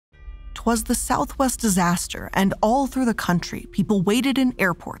'twas the Southwest disaster, and all through the country, people waited in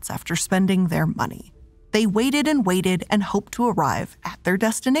airports after spending their money. They waited and hoped to arrive at their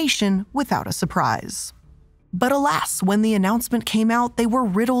destination without a surprise. But alas, when the announcement came out, they were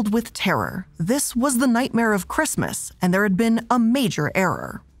riddled with terror. This was the nightmare of Christmas, and there had been a major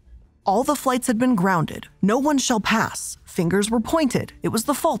error. All the flights had been grounded. No one shall pass. Fingers were pointed. It was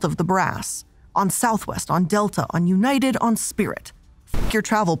the fault of the brass. On Southwest, on Delta, on United, on Spirit. F your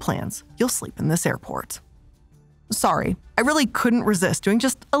travel plans. You'll sleep in this airport. Sorry, I really couldn't resist doing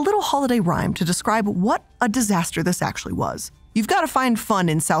just a little holiday rhyme to describe what a disaster this actually was. You've got to find fun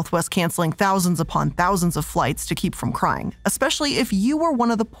in Southwest canceling thousands upon thousands of flights to keep from crying, especially if you were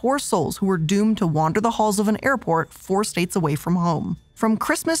one of the poor souls who were doomed to wander the halls of an airport 4 states away from home. From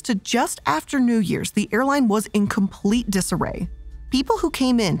Christmas to just after New Year's, the airline was in complete disarray. People who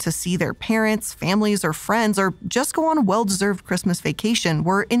came in to see their parents, families, or friends, or just go on a well-deserved Christmas vacation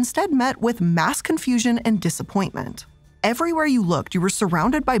were instead met with mass confusion and disappointment. Everywhere you looked, you were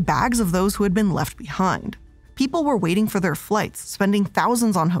surrounded by bags of those who had been left behind. People were waiting for their flights, spending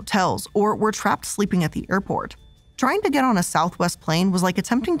thousands on hotels, or were trapped sleeping at the airport. Trying to get on a Southwest plane was like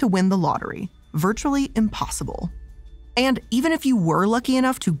attempting to win the lottery. Virtually impossible. And even if you were lucky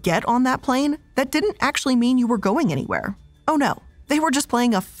enough to get on that plane, that didn't actually mean you were going anywhere. Oh no, they were just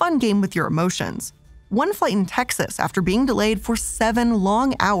playing a fun game with your emotions. One flight in Texas, after being delayed for 7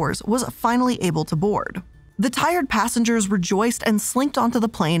 long hours, was finally able to board. The tired passengers rejoiced and slinked onto the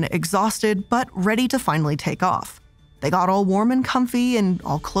plane, exhausted but ready to finally take off. They got all warm and comfy and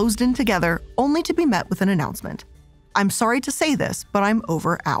all closed in together, only to be met with an announcement. "I'm sorry to say this, but I'm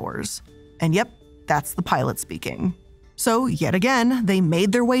over hours." And yep, that's the pilot speaking. So yet again, they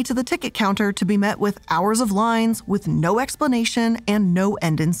made their way to the ticket counter to be met with hours of lines with no explanation and no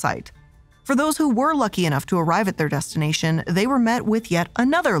end in sight. For those who were lucky enough to arrive at their destination, they were met with yet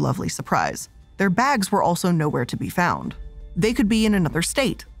another lovely surprise. Their bags were also nowhere to be found. They could be in another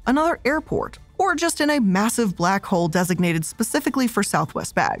state, another airport, or just in a massive black hole designated specifically for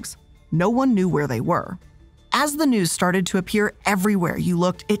Southwest bags. No one knew where they were. As the news started to appear everywhere you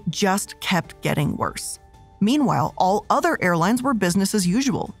looked, it just kept getting worse. Meanwhile, all other airlines were business as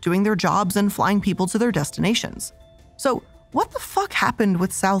usual, doing their jobs and flying people to their destinations. So, what the fuck happened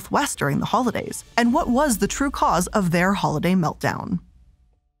with Southwest during the holidays? And what was the true cause of their holiday meltdown?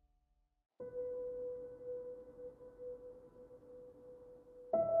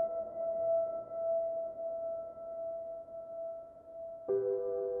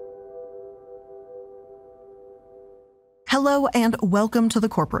 Hello and welcome to the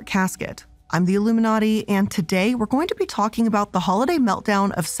Corporate Casket. I'm the Illuminaughtii, and today we're going to be talking about the holiday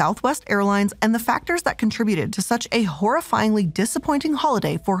meltdown of Southwest Airlines and the factors that contributed to such a horrifyingly disappointing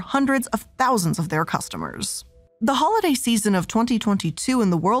holiday for hundreds of thousands of their customers. The holiday season of 2022 in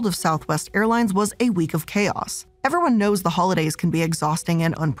the world of Southwest Airlines was a week of chaos. Everyone knows the holidays can be exhausting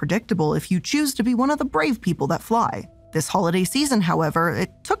and unpredictable if you choose to be one of the brave people that fly. This holiday season, however,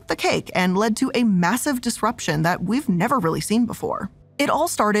 it took the cake and led to a massive disruption that we've never really seen before. It all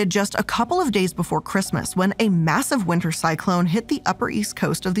started just a couple of days before Christmas when a massive winter cyclone hit the upper east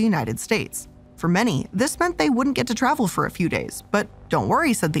coast of the United States. For many, this meant they wouldn't get to travel for a few days, but don't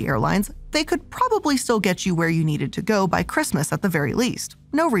worry, said the airlines, they could probably still get you where you needed to go by Christmas at the very least.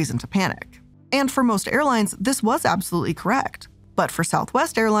 No reason to panic. And for most airlines, this was absolutely correct. But for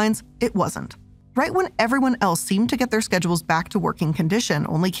Southwest Airlines, it wasn't. Right when everyone else seemed to get their schedules back to working condition,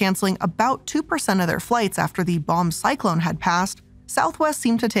 only canceling about 2% of their flights after the bomb cyclone had passed, Southwest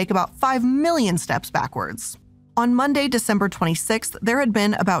seemed to take about 5 million steps backwards. On Monday, December 26th, there had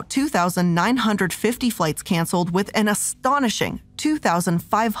been about 2,950 flights canceled, with an astonishing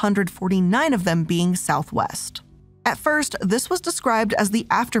 2,549 of them being Southwest. At first, this was described as the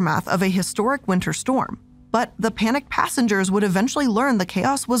aftermath of a historic winter storm. But the panicked passengers would eventually learn the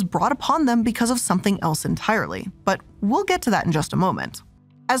chaos was brought upon them because of something else entirely. But we'll get to that in just a moment.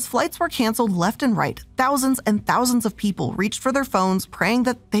 As flights were canceled left and right, thousands and thousands of people reached for their phones praying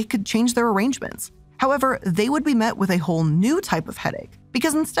that they could change their arrangements. However, they would be met with a whole new type of headache,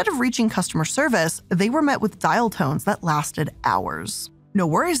 because instead of reaching customer service, they were met with dial tones that lasted hours. No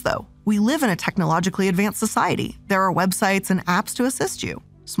worries though, we live in a technologically advanced society. There are websites and apps to assist you.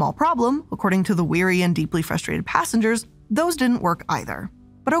 Small problem, according to the weary and deeply frustrated passengers, those didn't work either.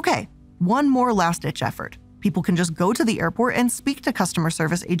 But okay, one more last-ditch effort. People can just go to the airport and speak to customer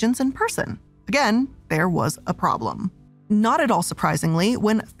service agents in person. Again, there was a problem. Not at all surprisingly,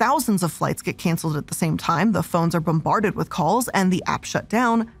 when thousands of flights get canceled at the same time, the phones are bombarded with calls, and the app shut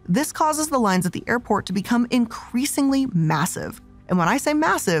down, this causes the lines at the airport to become increasingly massive. And when I say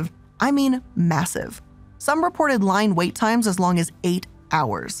massive, I mean massive. Some reported line wait times as long as 8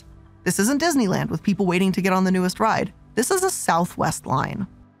 hours. This isn't Disneyland with people waiting to get on the newest ride. This is a Southwest line.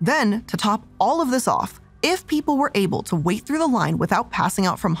 Then, to top all of this off, if people were able to wait through the line without passing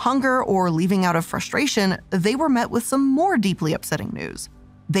out from hunger or leaving out of frustration, they were met with some more deeply upsetting news.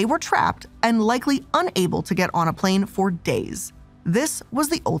 They were trapped and likely unable to get on a plane for days. This was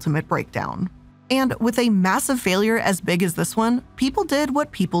the ultimate breakdown. And with a massive failure as big as this one, people did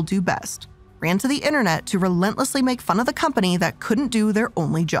what people do best: ran to the internet to relentlessly make fun of the company that couldn't do their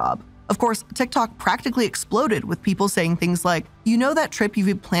only job. Of course, TikTok practically exploded with people saying things like, "You know that trip you've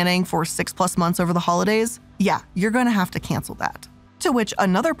been planning for 6+ months over the holidays? Yeah, you're gonna have to cancel that." To which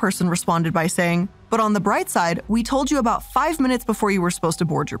another person responded by saying, "But on the bright side, we told you about 5 minutes before you were supposed to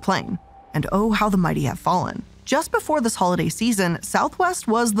board your plane." And oh, how the mighty have fallen. Just before this holiday season, Southwest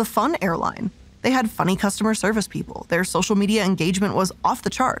was the fun airline. They had funny customer service people, their social media engagement was off the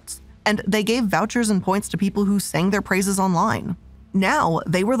charts, and they gave vouchers and points to people who sang their praises online. Now,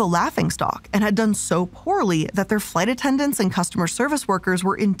 they were the laughingstock and had done so poorly that their flight attendants and customer service workers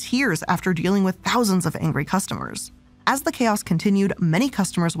were in tears after dealing with thousands of angry customers. As the chaos continued, many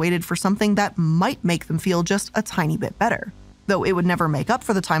customers waited for something that might make them feel just a tiny bit better, though it would never make up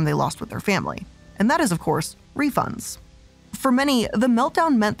for the time they lost with their family. And that is, of course, refunds. For many, the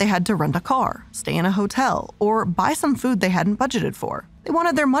meltdown meant they had to rent a car, stay in a hotel, or buy some food they hadn't budgeted for. They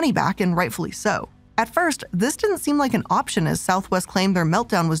wanted their money back, and rightfully so. At first, this didn't seem like an option as Southwest claimed their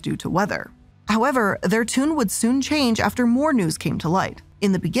meltdown was due to weather. However, their tune would soon change after more news came to light.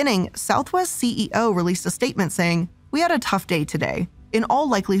 In the beginning, Southwest CEO released a statement saying, "We had a tough day today. In all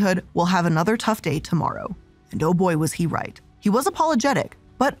likelihood, we'll have another tough day tomorrow." And oh boy, was he right. He was apologetic,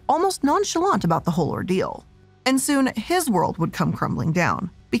 but almost nonchalant about the whole ordeal. And soon, his world would come crumbling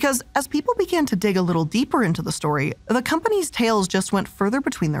down. Because as people began to dig a little deeper into the story, the company's tails just went further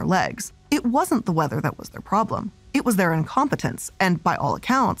between their legs. It wasn't the weather that was their problem. It was their incompetence, and by all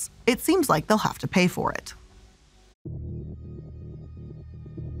accounts, it seems like they'll have to pay for it.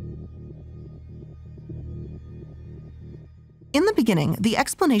 In the beginning, the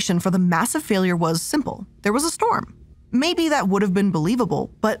explanation for the massive failure was simple. There was a storm. Maybe that would have been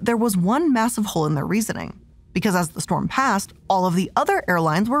believable, but there was one massive hole in their reasoning. Because as the storm passed, all of the other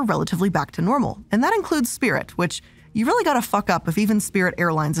airlines were relatively back to normal, and that includes Spirit, which you really gotta fuck up if even Spirit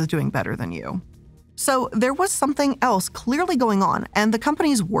Airlines is doing better than you. So there was something else clearly going on, and the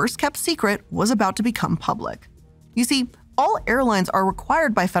company's worst-kept secret was about to become public. You see, all airlines are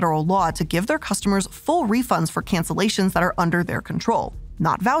required by federal law to give their customers full refunds for cancellations that are under their control,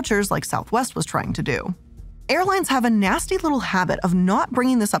 not vouchers like Southwest was trying to do. Airlines have a nasty little habit of not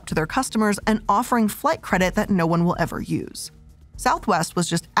bringing this up to their customers and offering flight credit that no one will ever use. Southwest was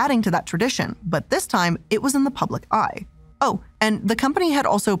just adding to that tradition, but this time it was in the public eye. Oh, and the company had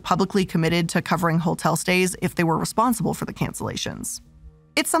also publicly committed to covering hotel stays if they were responsible for the cancellations.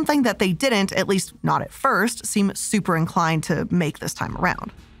 It's something that they didn't, at least not at first, seem super inclined to make this time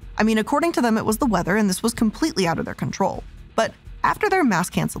around. I mean, according to them, it was the weather and this was completely out of their control. But after their mass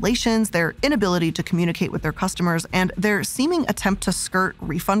cancellations, their inability to communicate with their customers, and their seeming attempt to skirt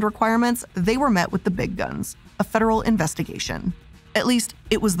refund requirements, they were met with the big guns: a federal investigation. At least,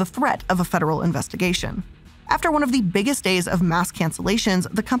 it was the threat of a federal investigation. After one of the biggest days of mass cancellations,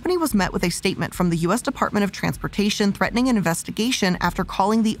 the company was met with a statement from the U.S. Department of Transportation threatening an investigation after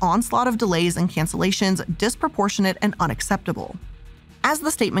calling the onslaught of delays and cancellations disproportionate and unacceptable. As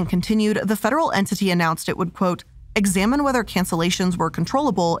the statement continued, the federal entity announced it would, quote, examine whether cancellations were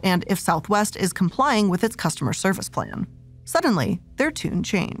controllable and if Southwest is complying with its customer service plan. Suddenly, their tune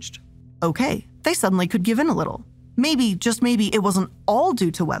changed. Okay, they suddenly could give in a little. Maybe, just maybe, it wasn't all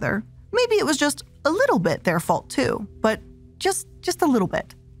due to weather. Maybe it was just a little bit their fault too, but just a little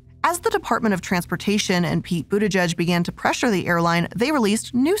bit. As the Department of Transportation and Pete Buttigieg began to pressure the airline, they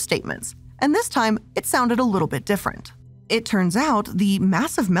released new statements, and this time it sounded a little bit different. It turns out the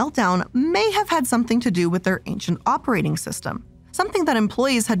massive meltdown may have had something to do with their ancient operating system, something that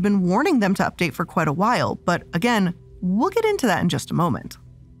employees had been warning them to update for quite a while, but again, we'll get into that in just a moment.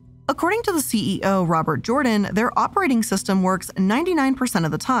 According to the CEO, Robert Jordan, their operating system works 99%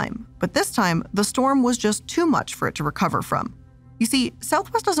 of the time, but this time, the storm was just too much for it to recover from. You see,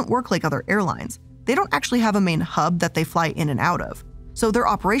 Southwest doesn't work like other airlines. They don't actually have a main hub that they fly in and out of, so their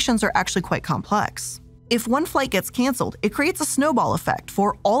operations are actually quite complex. If one flight gets canceled, it creates a snowball effect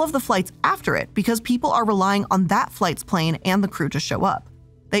for all of the flights after it because people are relying on that flight's plane and the crew to show up.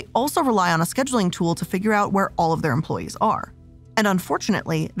 They also rely on a scheduling tool to figure out where all of their employees are. And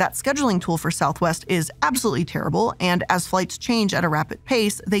unfortunately, that scheduling tool for Southwest is absolutely terrible, and as flights change at a rapid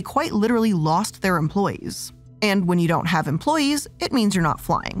pace, they quite literally lost their employees. And when you don't have employees, it means you're not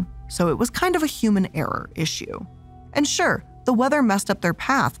flying. So it was kind of a human error issue. And sure, the The weather messed up their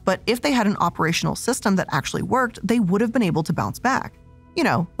path, but if they had an operational system that actually worked, they would have been able to bounce back. You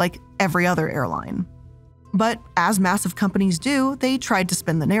know, like every other airline. But as massive companies do, they tried to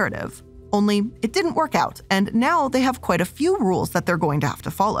spin the narrative. Only it didn't work out, and now they have quite a few rules that they're going to have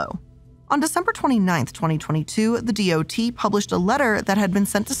to follow. On December 29, 2022, the DOT published a letter that had been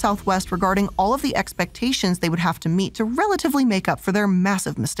sent to Southwest regarding all of the expectations they would have to meet to relatively make up for their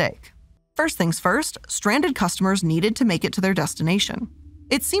massive mistake. First things first, stranded customers needed to make it to their destination.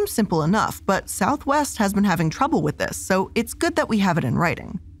 It seems simple enough, but Southwest has been having trouble with this, so it's good that we have it in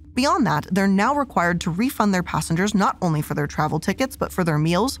writing. Beyond that, they're now required to refund their passengers not only for their travel tickets, but for their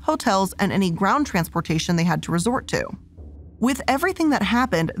meals, hotels, and any ground transportation they had to resort to. With everything that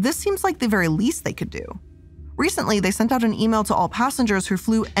happened, this seems like the very least they could do. Recently, they sent out an email to all passengers who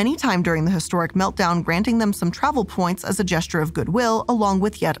flew anytime during the historic meltdown, granting them some travel points as a gesture of goodwill, along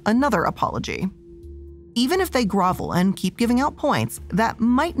with yet another apology. Even if they grovel and keep giving out points, that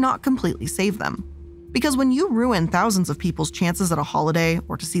might not completely save them. Because when you ruin thousands of people's chances at a holiday,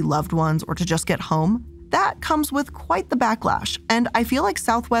 or to see loved ones, or to just get home, that comes with quite the backlash, and I feel like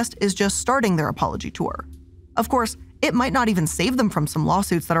Southwest is just starting their apology tour. Of course, it might not even save them from some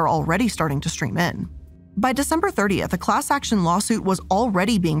lawsuits that are already starting to stream in. By December 30th, a class action lawsuit was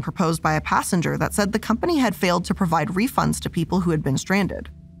already being proposed by a passenger that said the company had failed to provide refunds to people who had been stranded.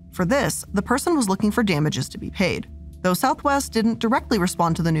 For this, the person was looking for damages to be paid. Though Southwest didn't directly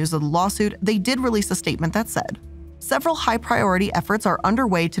respond to the news of the lawsuit, they did release a statement that said, "Several high-priority efforts are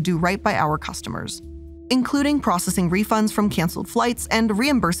underway to do right by our customers, including processing refunds from canceled flights and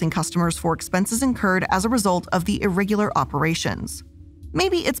reimbursing customers for expenses incurred as a result of the irregular operations."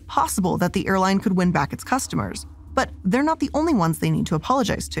 Maybe it's possible that the airline could win back its customers, but they're not the only ones they need to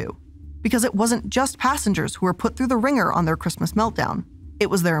apologize to. Because it wasn't just passengers who were put through the ringer on their Christmas meltdown. It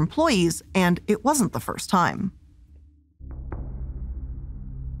was their employees, and it wasn't the first time.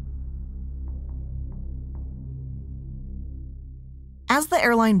 As the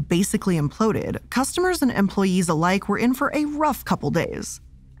airline basically imploded, customers and employees alike were in for a rough couple days.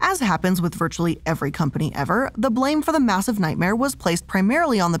 As happens with virtually every company ever, the blame for the massive nightmare was placed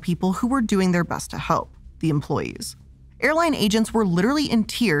primarily on the people who were doing their best to help, the employees. Airline agents were literally in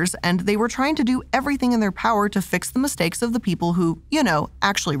tears, and they were trying to do everything in their power to fix the mistakes of the people who,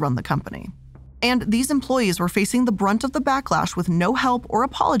 actually run the company. And these employees were facing the brunt of the backlash with no help or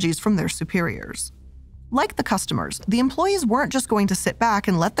apologies from their superiors. Like the customers, the employees weren't just going to sit back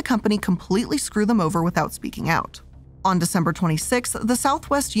and let the company completely screw them over without speaking out. On December 26th, the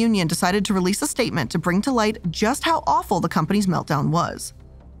Southwest Union decided to release a statement to bring to light just how awful the company's meltdown was.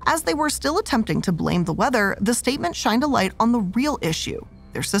 As they were still attempting to blame the weather, the statement shined a light on the real issue,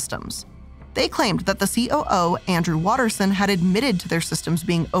 their systems. They claimed that the COO, Andrew Watterson, had admitted to their systems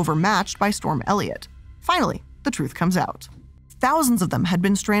being overmatched by Storm Elliott. Finally, the truth comes out. Thousands of them had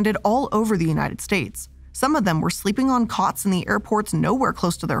been stranded all over the United States. Some of them were sleeping on cots in the airports nowhere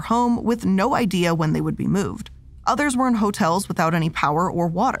close to their home with no idea when they would be moved. Others were in hotels without any power or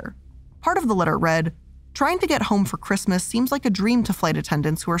water. Part of the letter read, "Trying to get home for Christmas seems like a dream to flight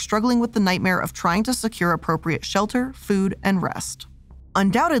attendants who are struggling with the nightmare of trying to secure appropriate shelter, food, and rest."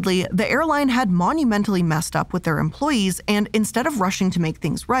 Undoubtedly, the airline had monumentally messed up with their employees, and instead of rushing to make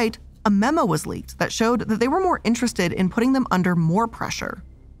things right, a memo was leaked that showed that they were more interested in putting them under more pressure.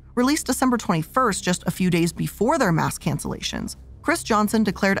 Released December 21st, just a few days before their mass cancellations, Chris Johnson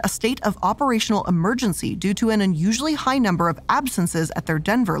declared a state of operational emergency due to an unusually high number of absences at their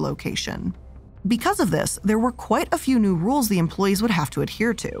Denver location. Because of this, there were quite a few new rules the employees would have to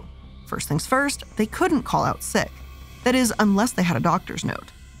adhere to. First things first, they couldn't call out sick. That is, unless they had a doctor's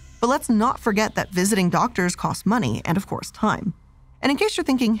note. But let's not forget that visiting doctors costs money and, of course, time. And in case you're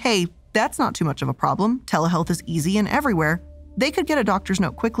thinking, hey, that's not too much of a problem, telehealth is easy and everywhere, they could get a doctor's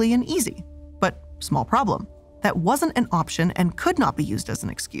note quickly and easy. But small problem. That wasn't an option and could not be used as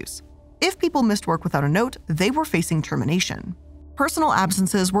an excuse. If people missed work without a note, they were facing termination. Personal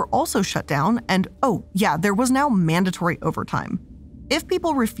absences were also shut down, and there was now mandatory overtime. If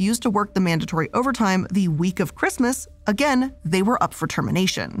people refused to work the mandatory overtime the week of Christmas, again, they were up for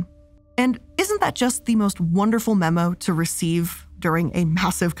termination. And isn't that just the most wonderful memo to receive during a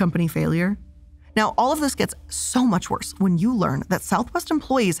massive company failure? Now, all of this gets so much worse when you learn that Southwest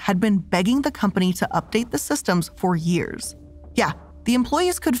employees had been begging the company to update the systems for years. Yeah, the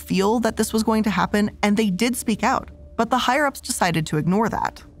employees could feel that this was going to happen, and they did speak out, but the higher-ups decided to ignore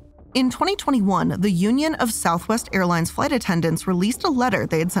that. In 2021, the Union of Southwest Airlines flight attendants released a letter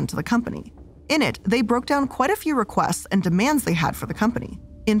they had sent to the company. In it, they broke down quite a few requests and demands they had for the company.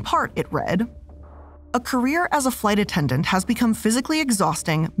 In part, it read, A career as a flight attendant has become physically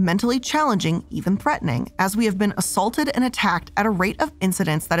exhausting, mentally challenging, even threatening, as we have been assaulted and attacked at a rate of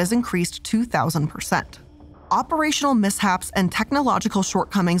incidents that has increased 2,000%. Operational mishaps and technological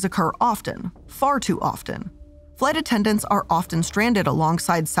shortcomings occur often, far too often. Flight attendants are often stranded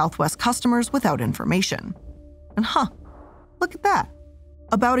alongside Southwest customers without information. And look at that.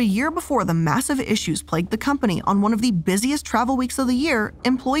 About a year before the massive issues plagued the company on one of the busiest travel weeks of the year,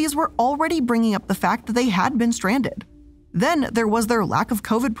 employees were already bringing up the fact that they had been stranded. Then there was their lack of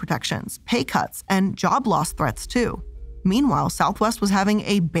COVID protections, pay cuts, and job loss threats too. Meanwhile, Southwest was having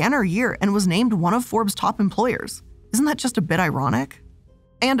a banner year and was named one of Forbes' top employers. Isn't that just a bit ironic?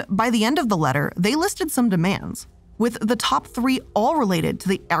 And by the end of the letter, they listed some demands, with the top 3 all related to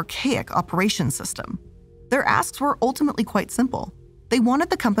the archaic operations system. Their asks were ultimately quite simple. They wanted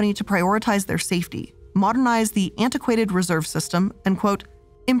the company to prioritize their safety, modernize the antiquated reserve system, and, quote,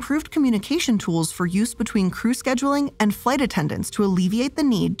 improved communication tools for use between crew scheduling and flight attendants to alleviate the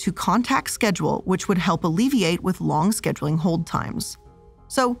need to contact schedule, which would help alleviate with long scheduling hold times.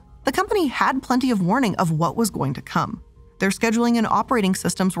 So, the company had plenty of warning of what was going to come. Their scheduling and operating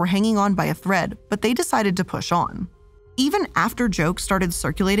systems were hanging on by a thread, but they decided to push on. Even after jokes started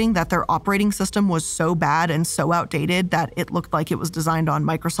circulating that their operating system was so bad and so outdated that it looked like it was designed on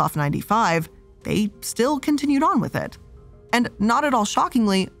Microsoft 95, they still continued on with it. And not at all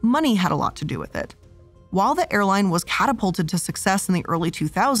shockingly, money had a lot to do with it. While the airline was catapulted to success in the early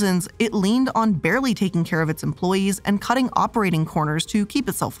 2000s, it leaned on barely taking care of its employees and cutting operating corners to keep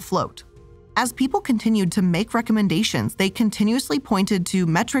itself afloat. As people continued to make recommendations, they continuously pointed to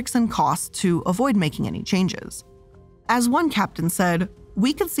metrics and costs to avoid making any changes. As one captain said,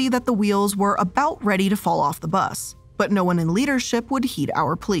 "We could see that the wheels were about ready to fall off the bus, but no one in leadership would heed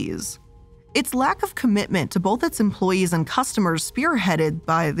our pleas." Its lack of commitment to both its employees and customers spearheaded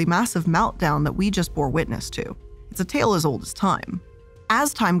by the massive meltdown that we just bore witness to. It's a tale as old as time.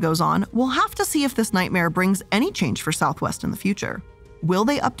 As time goes on, we'll have to see if this nightmare brings any change for Southwest in the future. Will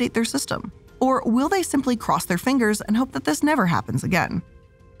they update their system? Or will they simply cross their fingers and hope that this never happens again?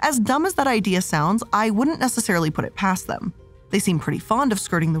 As dumb as that idea sounds, I wouldn't necessarily put it past them. They seem pretty fond of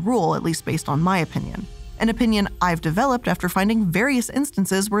skirting the rule, at least based on my opinion. An opinion I've developed after finding various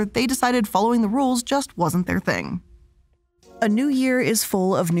instances where they decided following the rules just wasn't their thing. A new year is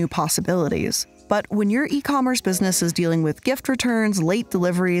full of new possibilities, but when your e-commerce business is dealing with gift returns, late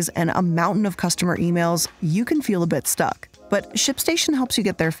deliveries, and a mountain of customer emails, you can feel a bit stuck. But ShipStation helps you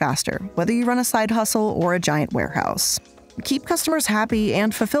get there faster, whether you run a side hustle or a giant warehouse. Keep customers happy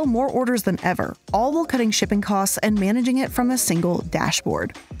and fulfill more orders than ever, all while cutting shipping costs and managing it from a single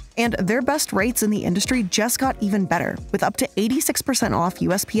dashboard. And their best rates in the industry just got even better, with up to 86% off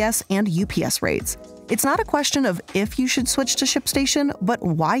USPS and UPS rates. It's not a question of if you should switch to ShipStation, but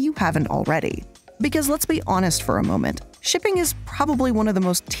why you haven't already. Because let's be honest for a moment, shipping is probably one of the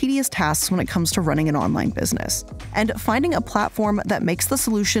most tedious tasks when it comes to running an online business. And finding a platform that makes the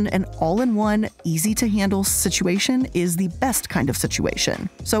solution an all-in-one, easy-to-handle situation is the best kind of situation.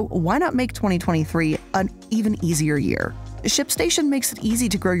 So why not make 2023 an even easier year? ShipStation makes it easy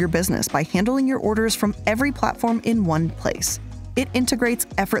to grow your business by handling your orders from every platform in one place. It integrates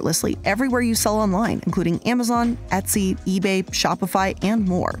effortlessly everywhere you sell online, including Amazon, Etsy, eBay, Shopify, and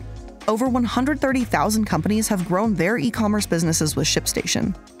more. Over 130,000 companies have grown their e-commerce businesses with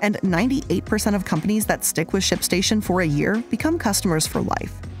ShipStation, and 98% of companies that stick with ShipStation for a year become customers for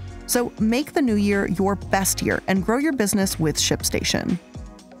life. So make the new year your best year and grow your business with ShipStation.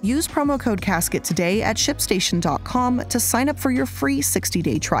 Use promo code CASKET today at ShipStation.com to sign up for your free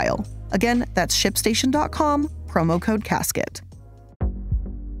 60-day trial. Again, that's ShipStation.com, promo code CASKET.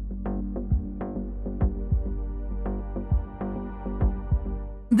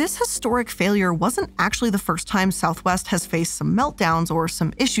 This historic failure wasn't actually the first time Southwest has faced some meltdowns or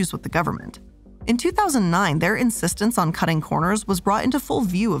some issues with the government. In 2009, their insistence on cutting corners was brought into full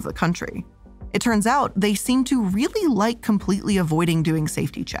view of the country. It turns out they seem to really like completely avoiding doing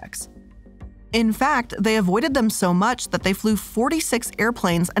safety checks. In fact, they avoided them so much that they flew 46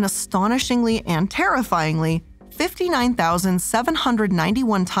 airplanes and astonishingly and terrifyingly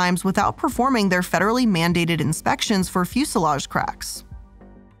 59,791 times without performing their federally mandated inspections for fuselage cracks.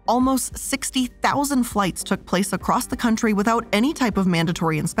 Almost 60,000 flights took place across the country without any type of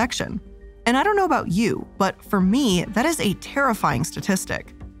mandatory inspection. And I don't know about you, but for me, that is a terrifying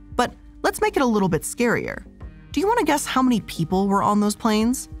statistic. But let's make it a little bit scarier. Do you want to guess how many people were on those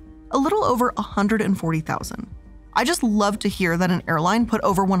planes? A little over 140,000. I just love to hear that an airline put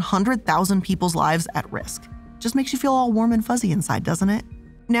over 100,000 people's lives at risk. Just makes you feel all warm and fuzzy inside, doesn't it?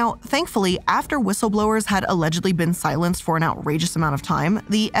 Now, thankfully, after whistleblowers had allegedly been silenced for an outrageous amount of time,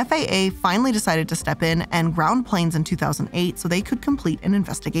 the FAA finally decided to step in and ground planes in 2008 so they could complete an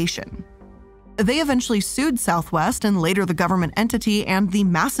investigation. They eventually sued Southwest and later the government entity, and the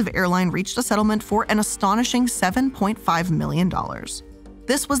massive airline reached a settlement for an astonishing $7.5 million.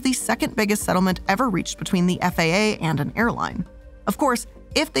 This was the second biggest settlement ever reached between the FAA and an airline. Of course,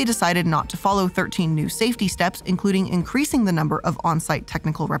 if they decided not to follow 13 new safety steps, including increasing the number of on-site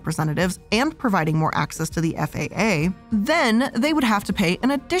technical representatives and providing more access to the FAA, then they would have to pay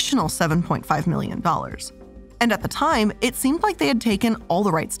an additional $7.5 million. And at the time, it seemed like they had taken all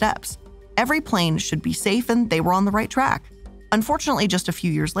the right steps. Every plane should be safe and they were on the right track. Unfortunately, just a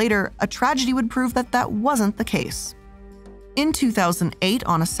few years later, a tragedy would prove that that wasn't the case. In 2008,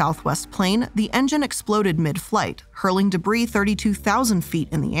 on a Southwest plane, the engine exploded mid-flight, hurling debris 32,000 feet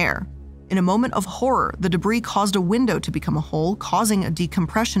in the air. In a moment of horror, the debris caused a window to become a hole, causing a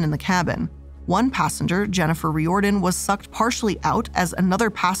decompression in the cabin. One passenger, Jennifer Riordan, was sucked partially out as another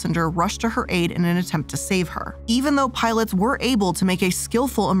passenger rushed to her aid in an attempt to save her. Even though pilots were able to make a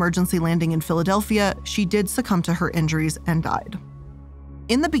skillful emergency landing in Philadelphia, she did succumb to her injuries and died.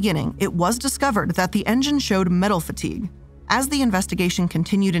 In the beginning, it was discovered that the engine showed metal fatigue. As the investigation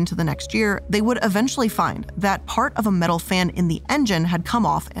continued into the next year, they would eventually find that part of a metal fan in the engine had come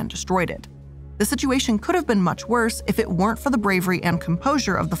off and destroyed it. The situation could have been much worse if it weren't for the bravery and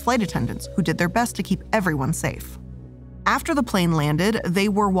composure of the flight attendants who did their best to keep everyone safe. After the plane landed, they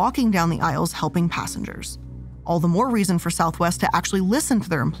were walking down the aisles helping passengers. All the more reason for Southwest to actually listen to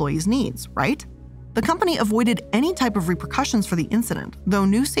their employees' needs, right? The company avoided any type of repercussions for the incident, though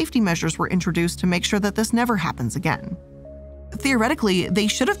new safety measures were introduced to make sure that this never happens again. Theoretically, they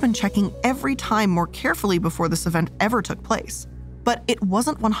should have been checking every time more carefully before this event ever took place. But it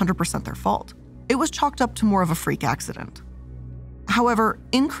wasn't 100% their fault. It was chalked up to more of a freak accident. However,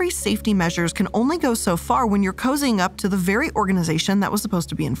 increased safety measures can only go so far when you're cozying up to the very organization that was supposed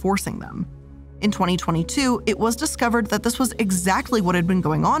to be enforcing them. In 2022, it was discovered that this was exactly what had been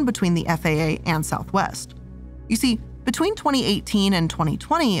going on between the FAA and Southwest. You see, between 2018 and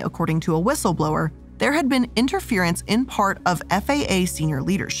 2020, according to a whistleblower, there had been interference in part of FAA senior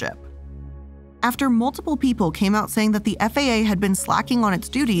leadership. After multiple people came out saying that the FAA had been slacking on its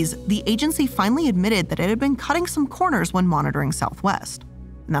duties, the agency finally admitted that it had been cutting some corners when monitoring Southwest.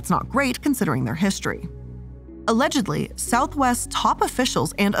 And that's not great considering their history. Allegedly, Southwest's top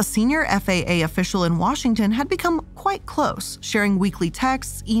officials and a senior FAA official in Washington had become quite close, sharing weekly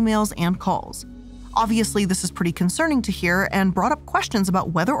texts, emails, and calls. Obviously, this is pretty concerning to hear and brought up questions about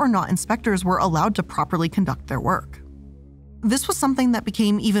whether or not inspectors were allowed to properly conduct their work. This was something that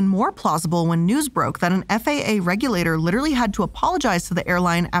became even more plausible when news broke that an FAA regulator literally had to apologize to the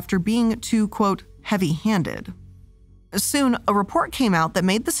airline after being too, quote, heavy-handed. Soon, a report came out that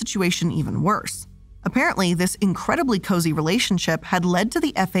made the situation even worse. Apparently, this incredibly cozy relationship had led to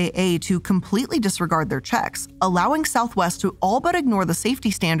the FAA to completely disregard their checks, allowing Southwest to all but ignore the safety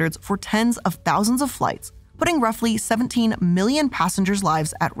standards for tens of thousands of flights, putting roughly 17 million passengers'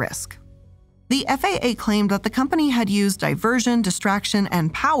 lives at risk. The FAA claimed that the company had used diversion, distraction,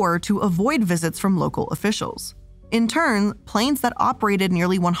 and power to avoid visits from local officials. In turn, planes that operated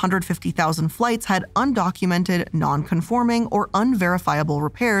nearly 150,000 flights had undocumented, non-conforming, or unverifiable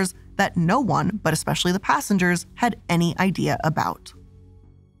repairs that no one, but especially the passengers, had any idea about.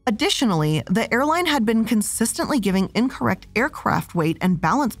 Additionally, the airline had been consistently giving incorrect aircraft weight and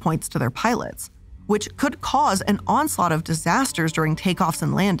balance points to their pilots, which could cause an onslaught of disasters during takeoffs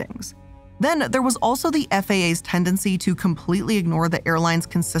and landings. Then there was also the FAA's tendency to completely ignore the airline's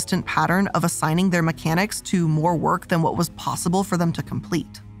consistent pattern of assigning their mechanics to more work than what was possible for them to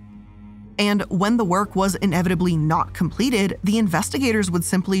complete. And when the work was inevitably not completed, the investigators would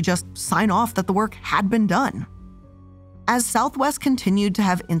simply just sign off that the work had been done. As Southwest continued to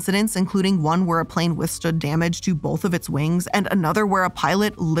have incidents, including one where a plane withstood damage to both of its wings and another where a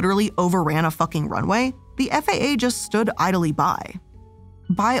pilot literally overran a fucking runway, the FAA just stood idly by.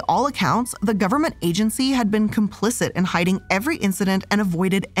 By all accounts, the government agency had been complicit in hiding every incident and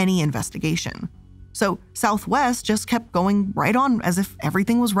avoided any investigation. So Southwest just kept going right on as if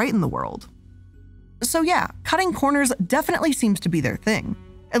everything was right in the world. So yeah, cutting corners definitely seems to be their thing,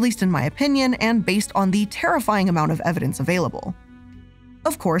 at least in my opinion and based on the terrifying amount of evidence available.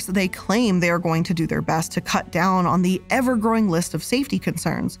 Of course, they claim they are going to do their best to cut down on the ever-growing list of safety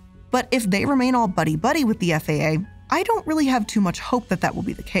concerns, but if they remain all buddy-buddy with the FAA, I don't really have too much hope that that will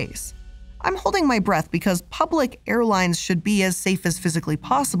be the case. I'm holding my breath because public airlines should be as safe as physically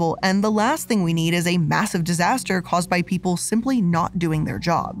possible, and the last thing we need is a massive disaster caused by people simply not doing their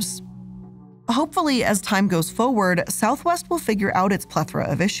jobs. Hopefully, as time goes forward, Southwest will figure out its plethora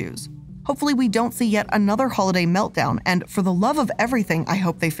of issues. Hopefully, we don't see yet another holiday meltdown, and for the love of everything, I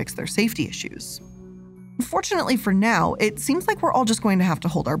hope they fix their safety issues. Fortunately for now, it seems like we're all just going to have to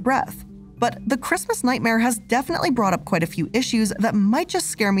hold our breath. But the Christmas nightmare has definitely brought up quite a few issues that might just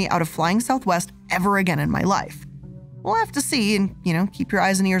scare me out of flying Southwest ever again in my life. We'll have to see and, keep your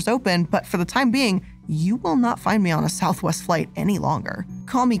eyes and ears open, but for the time being, you will not find me on a Southwest flight any longer.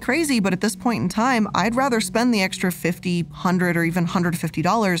 Call me crazy, but at this point in time, I'd rather spend the extra $50, $100, or even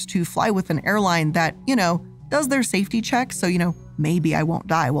 $150 to fly with an airline that, does their safety checks so, maybe I won't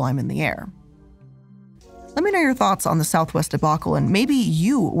die while I'm in the air. Let me know your thoughts on the Southwest debacle, and maybe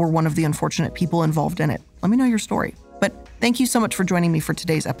you were one of the unfortunate people involved in it. Let me know your story. But thank you so much for joining me for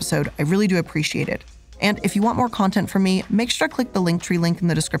today's episode. I really do appreciate it. And if you want more content from me, make sure to click the Linktree link in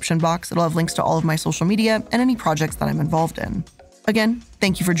the description box. It'll have links to all of my social media and any projects that I'm involved in. Again,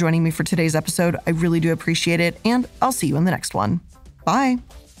 thank you for joining me for today's episode. I really do appreciate it, and I'll see you in the next one. Bye.